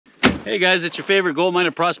Hey guys, it's your favorite gold miner,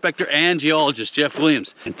 prospector, and geologist, Jeff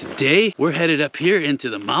Williams. And today we're headed up here into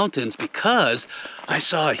the mountains because I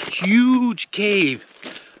saw a huge cave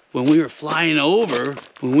when we were flying over,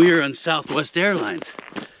 when we were on Southwest Airlines.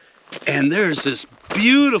 And there's this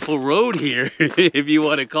beautiful road here, if you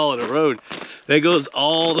want to call it a road, that goes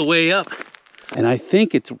all the way up. And I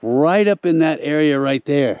think it's right up in that area right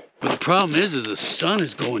there. But the problem is the sun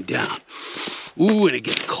is going down. Ooh, and it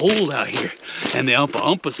gets cold out here. And the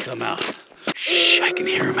umpas come out. Shh, I can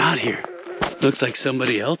hear them out here. Looks like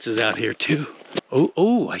somebody else is out here too.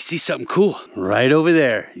 Oh, I see something cool. Right over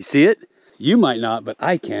there. You see it? You might not, but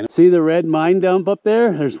I can. See the red mine dump up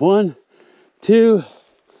there? There's 1, 2,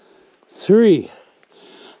 3.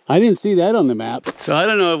 I didn't see that on the map. So I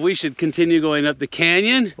don't know if we should continue going up the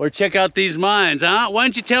canyon or check out these mines, huh? Why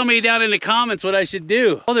don't you tell me down in the comments what I should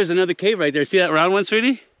do? Oh, there's another cave right there. See that round one,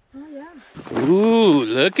 sweetie? Oh, yeah. Ooh,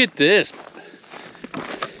 look at this.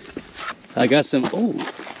 I got some,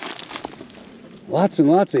 lots and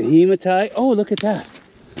lots of hematite. Oh, look at that.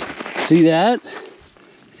 See that?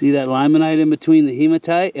 See that limonite in between the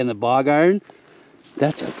hematite and the bog iron?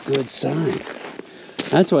 That's a good sign.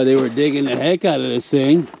 That's why they were digging the heck out of this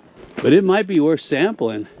thing. But it might be worth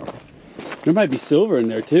sampling. There might be silver in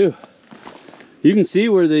there too. You can see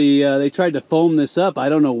where they tried to foam this up. I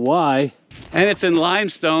don't know why. And it's in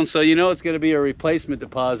limestone, so you know it's going to be a replacement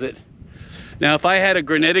deposit. Now, if I had a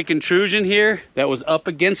granitic intrusion here that was up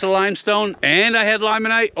against the limestone and I had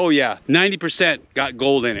limonite, oh yeah, 90% got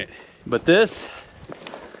gold in it. But this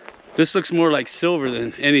looks more like silver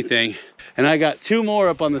than anything. And I got 2 more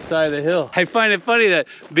up on the side of the hill. I find it funny that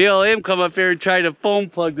BLM come up here and try to foam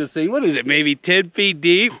plug this thing. What is it, maybe 10 feet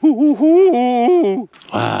deep? Wow,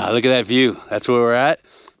 look at that view. That's where we're at.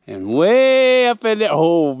 And way up in there,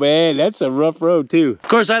 oh man, that's a rough road too. Of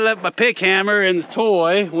course, I left my pick hammer in the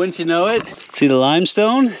toy, wouldn't you know it? See the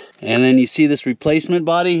limestone? And then you see this replacement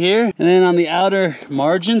body here. And then on the outer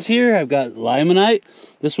margins here, I've got limonite.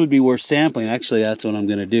 This would be worth sampling. Actually, that's what I'm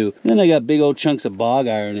gonna do. And then I got big old chunks of bog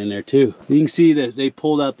iron in there too. You can see that they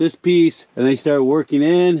pulled out this piece and they started working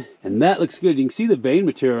in, and that looks good. You can see the vein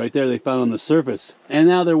material right there they found on the surface. And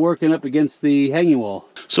now they're working up against the hanging wall.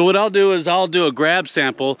 So what I'll do is I'll do a grab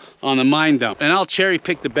sample on the mine dump, and I'll cherry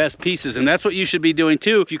pick the best pieces. And that's what you should be doing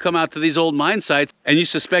too. If you come out to these old mine sites and you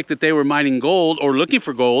suspect that they were mining gold or looking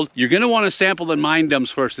for gold, you're gonna wanna sample the mine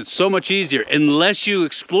dumps first. It's so much easier, unless you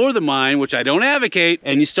explore the mine, which I don't advocate,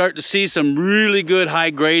 and you start to see some really good high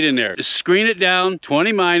grade in there. Just screen it down,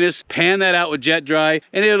 20 minus, pan that out with jet dry,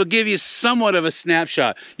 and it'll give you somewhat of a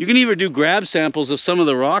snapshot. You can either do grab samples of some of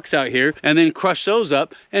the rocks out here and then crush those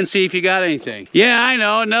up and see if you got anything. Yeah, I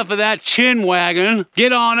know, enough of that chin wagging.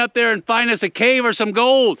 Get on up there and find us a cave or some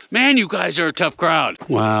gold. Man, you guys are a tough crowd.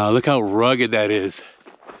 Wow, look how rugged that is.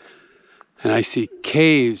 And I see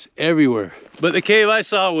caves everywhere. But the cave I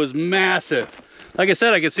saw was massive. Like I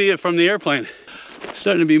said, I could see it from the airplane.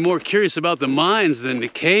 Starting to be more curious about the mines than the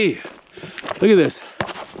cave. Look at this.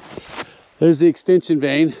 There's the extension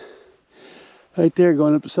vein right there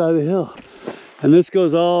going up the side of the hill. And this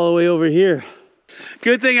goes all the way over here.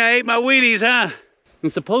 Good thing I ate my Wheaties, huh?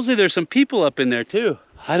 And supposedly there's some people up in there too.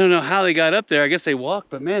 I don't know how they got up there. I guess they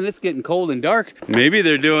walked, but man, it's getting cold and dark. Maybe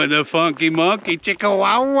they're doing the funky monkey chicka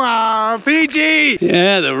wow wow PG.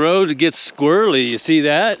 Yeah, the road gets squirrely. You see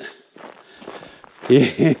that?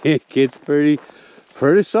 Yeah, it gets pretty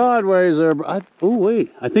sideways there. Oh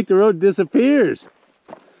wait, I think the road disappears.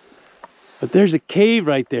 But there's a cave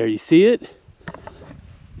right there. You see it?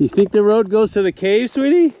 You think the road goes to the cave,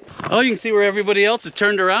 sweetie? Oh, you can see where everybody else is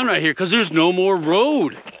turned around right here because there's no more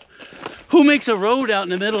road. Who makes a road out in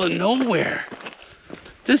the middle of nowhere?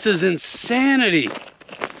 This is insanity.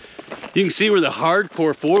 You can see where the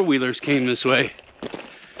hardcore four-wheelers came this way.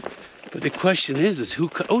 But the question is who,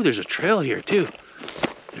 oh, there's a trail here too.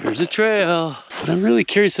 There's a trail. But I'm really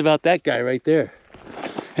curious about that guy right there.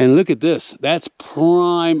 And look at this. That's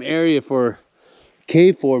prime area for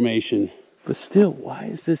cave formation. But still, why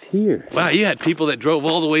is this here? Wow, you had people that drove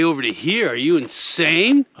all the way over to here. Are you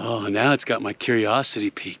insane? Oh, now it's got my curiosity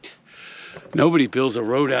piqued. Nobody builds a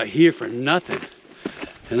road out here for nothing.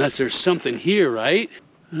 Unless there's something here, right?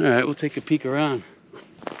 All right, we'll take a peek around.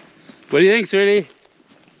 What do you think, sweetie?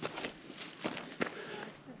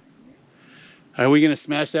 Are we gonna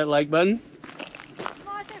smash that like button?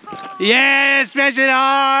 Smash it hard. Yeah, smash it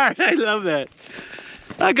hard! I love that.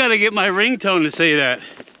 I gotta get my ringtone to say that.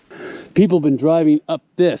 People have been driving up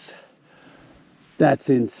this. That's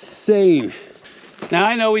insane. Now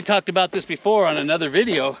I know we talked about this before on another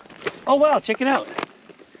video. Oh wow, check it out.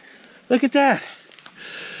 Look at that.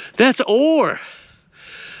 That's ore.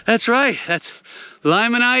 That's right, that's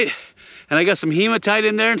limonite And I got some hematite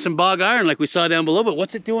in there and some bog iron like we saw down below, but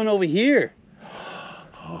what's it doing over here?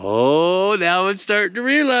 Oh, now I'm starting to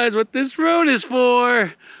realize what this road is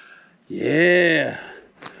for. Yeah.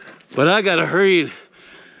 But I gotta hurry and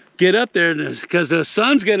get up there because the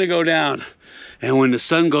sun's gonna go down. And when the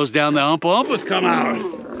sun goes down, the umpa-umpas come out.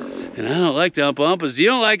 And I don't like the umpa-umpas. You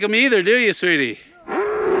don't like them either, do you, sweetie?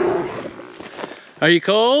 Are you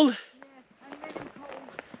cold? Yes, I'm getting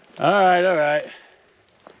cold. All right, all right.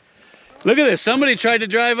 Look at this. Somebody tried to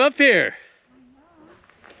drive up here.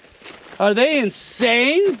 Are they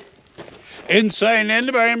insane? Insane in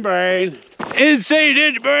the brain. Insane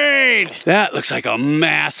in the brain. That looks like a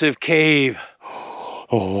massive cave.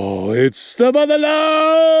 Oh, it's the mother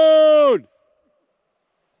lode.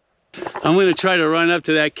 I'm gonna try to run up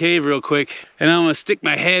to that cave real quick, and I'm gonna stick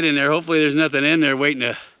my head in there. Hopefully there's nothing in there waiting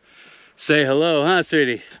to say hello, huh,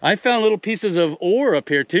 sweetie? I found little pieces of ore up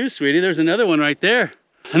here too, sweetie. There's another one right there.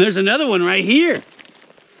 And there's another one right here.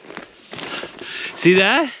 See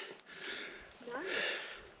that?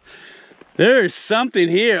 There's something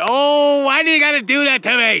here. Oh, why do you gotta do that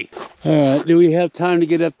to me? All right, do we have time to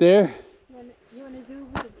get up there? You want to do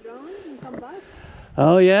with the drone and come back?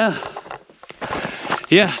 Oh, yeah.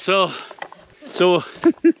 Yeah, so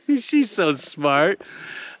she's so smart.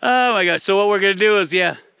 Oh my gosh, so what we're gonna do is,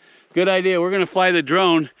 yeah, good idea. We're gonna fly the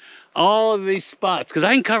drone all of these spots because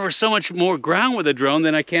I can cover so much more ground with a drone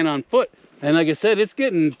than I can on foot. And like I said, it's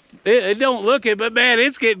getting, it don't look it, but man,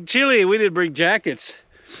 it's getting chilly. We didn't bring jackets.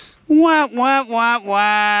 Wah, wah, wah, wah.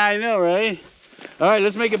 I know, right? All right,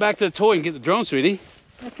 let's make it back to the toy and get the drone, sweetie.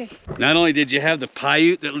 Okay. Not only did you have the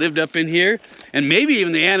Paiute that lived up in here, and maybe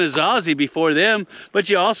even the Anasazi before them, but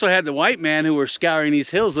you also had the white man who were scouring these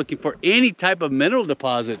hills looking for any type of mineral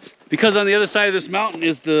deposits. Because on the other side of this mountain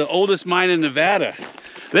is the oldest mine in Nevada.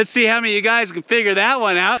 Let's see how many of you guys can figure that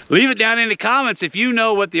one out. Leave it down in the comments if you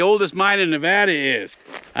know what the oldest mine in Nevada is.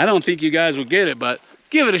 I don't think you guys will get it, but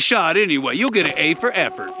give it a shot anyway. You'll get an A for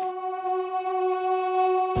effort.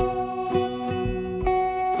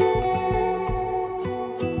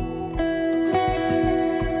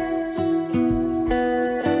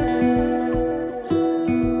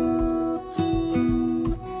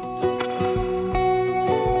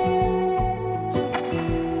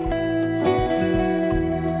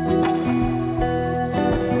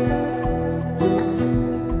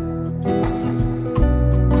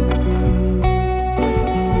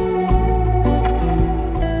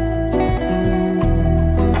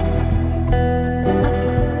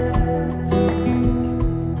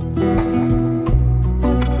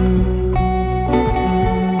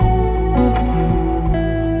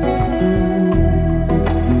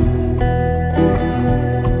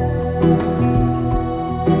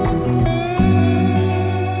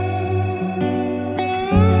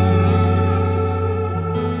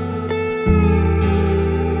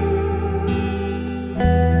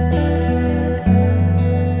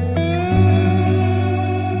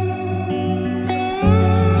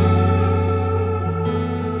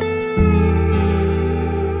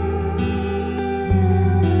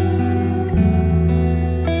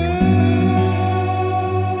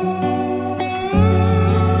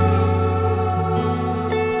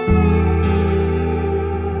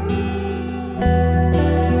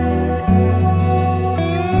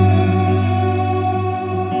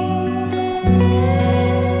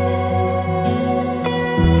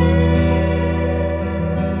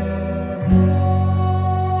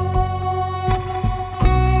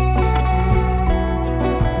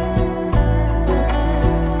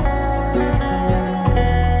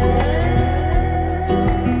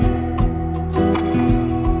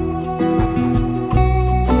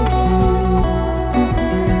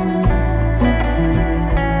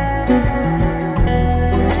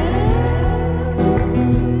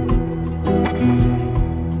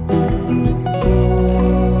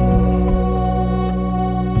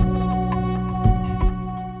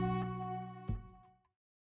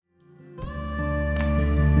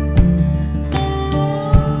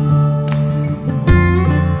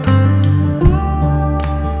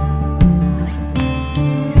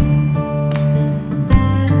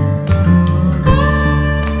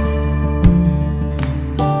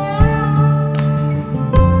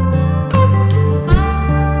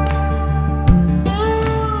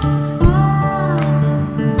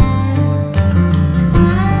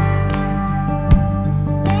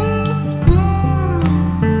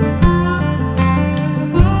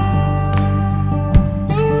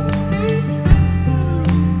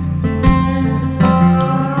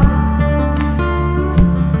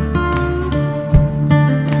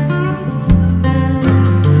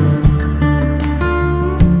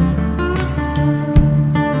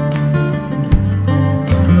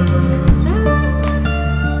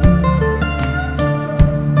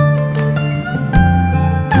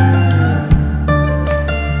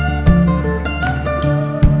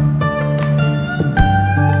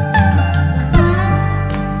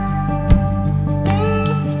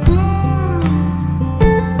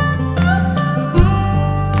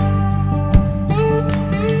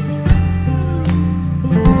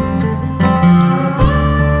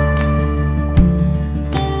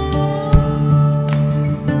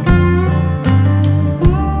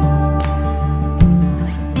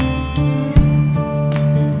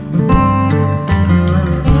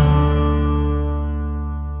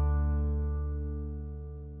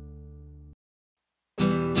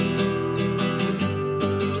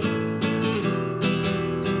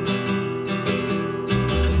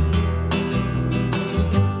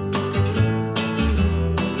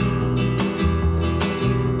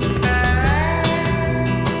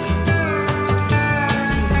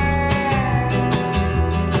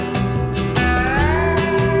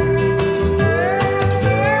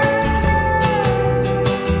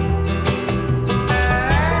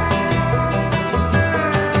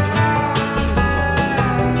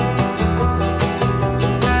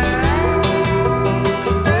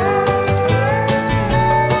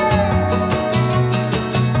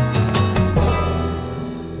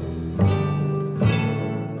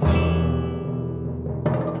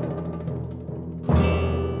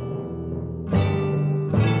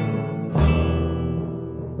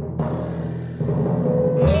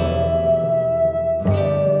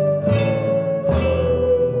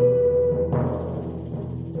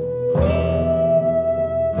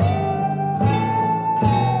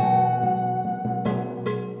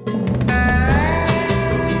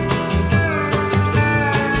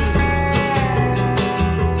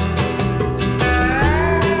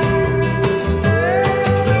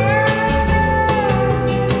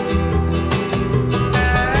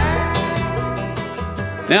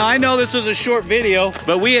 Now I know this was a short video,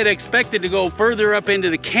 but we had expected to go further up into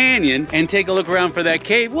the canyon and take a look around for that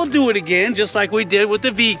cave. We'll do it again, just like we did with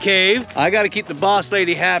the V cave. I gotta keep the boss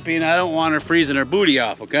lady happy and I don't want her freezing her booty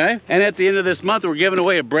off, okay? And at the end of this month, we're giving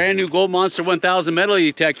away a brand new Gold Monster 1000 metal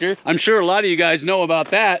detector. I'm sure a lot of you guys know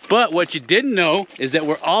about that, but what you didn't know is that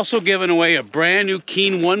we're also giving away a brand new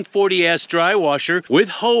Keen 140S dry washer with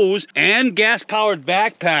hose and gas-powered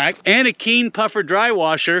backpack and a Keen puffer dry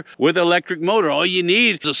washer with electric motor. All you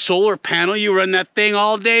need is a solar panel. You run that thing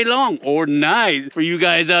all day long or night for you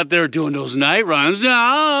guys out there doing those night runs.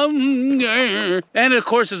 And of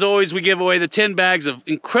course, as always, we give away the 10 bags of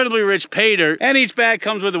incredibly rich pay dirt, and each bag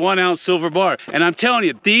comes with a 1-ounce silver bar. And I'm telling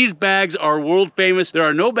you, these bags are world famous. There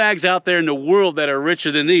are no bags out there in the world that are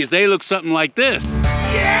richer than these. They look something like this.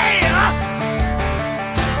 Yeah!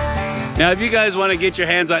 Now, if you guys want to get your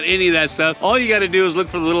hands on any of that stuff, all you got to do is look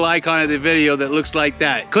for the little icon of the video that looks like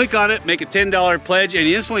that. Click on it, make a $10 pledge, and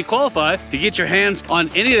you instantly qualify to get your hands on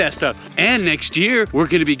any of that stuff. And next year, we're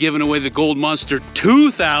going to be giving away the Gold Monster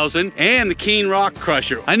 2000 and the Keen Rock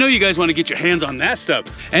Crusher. I know you guys want to get your hands on that stuff.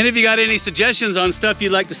 And if you got any suggestions on stuff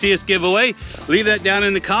you'd like to see us give away, leave that down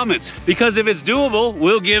in the comments. Because if it's doable,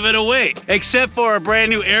 we'll give it away. Except for a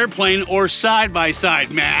brand new airplane or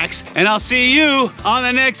side-by-side, Max. And I'll see you on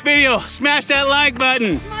the next video. Smash that like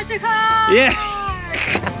button. Magical! Yeah,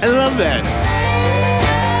 I love that.